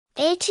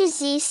A to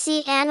Z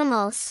sea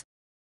animals.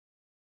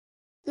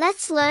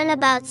 Let's learn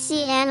about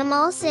sea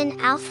animals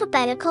in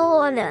alphabetical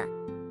order.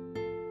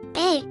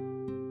 A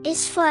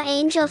is for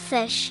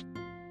angelfish.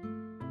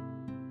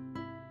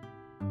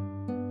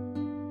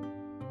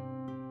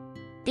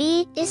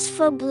 B is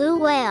for blue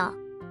whale.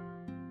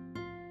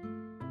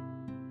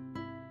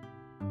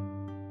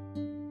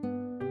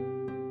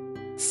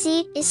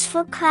 C is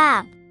for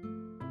crab.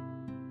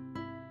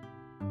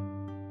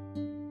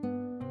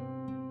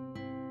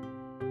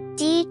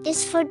 D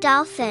is for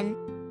dolphin.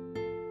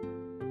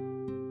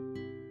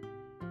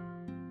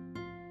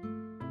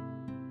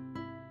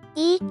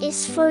 E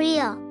is for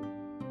eel.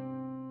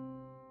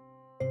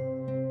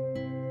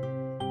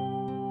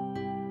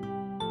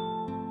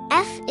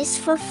 F is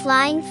for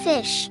flying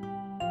fish.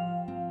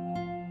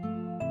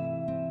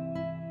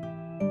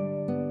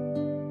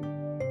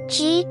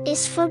 G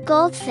is for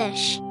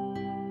goldfish.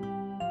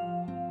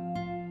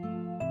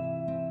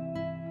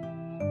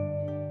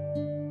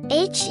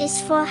 H is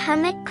for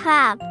hermit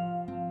crab.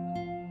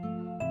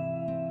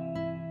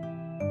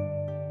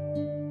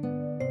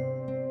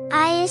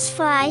 I is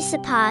for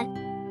isopod.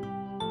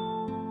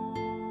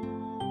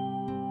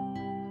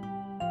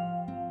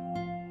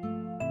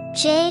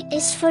 J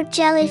is for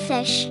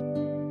jellyfish.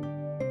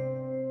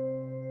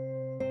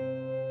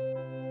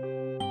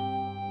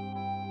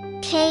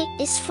 K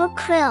is for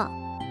krill.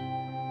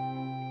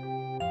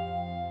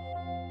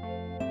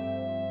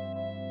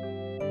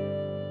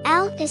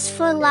 L is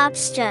for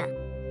lobster.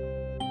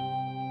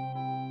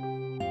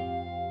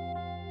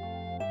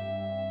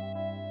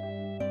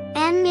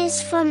 M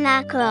is for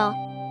mackerel.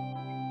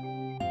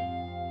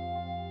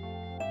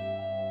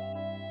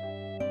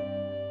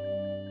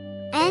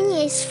 N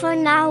is for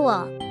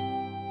narwhal.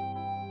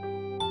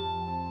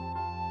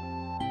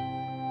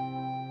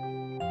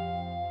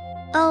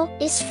 O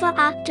is for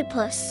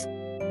octopus.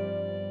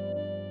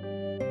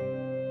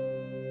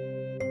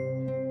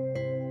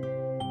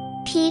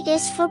 P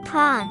is for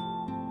prawn.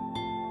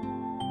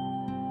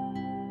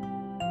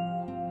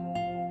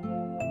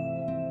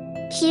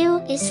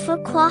 Q is for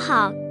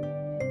quahaug.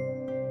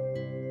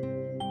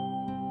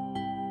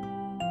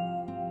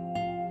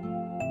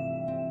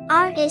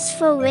 R is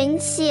for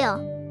ringed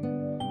seal.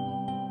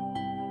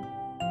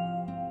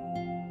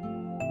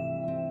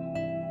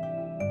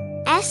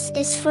 S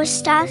is for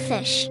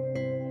starfish.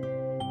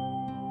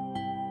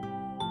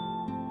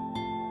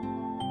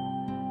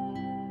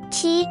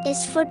 T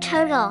is for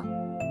turtle.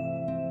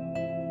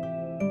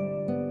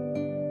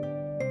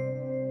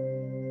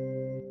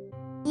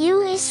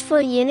 U is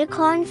for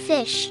unicorn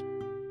fish.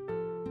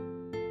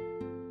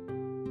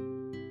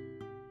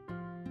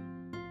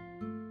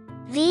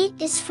 V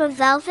is for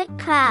velvet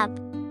crab.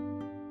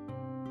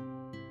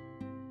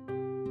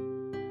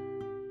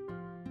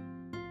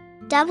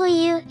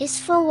 W is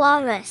for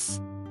walrus.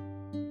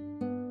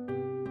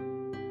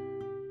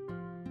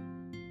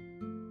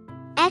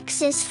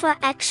 X is for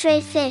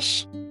X-ray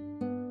fish.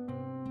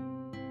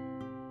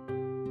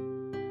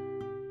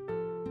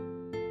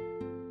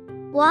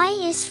 Y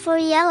is for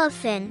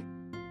yellowfin.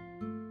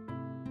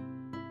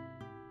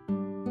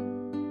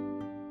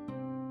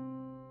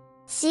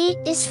 Z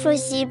is for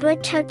zebra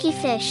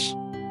turkeyfish.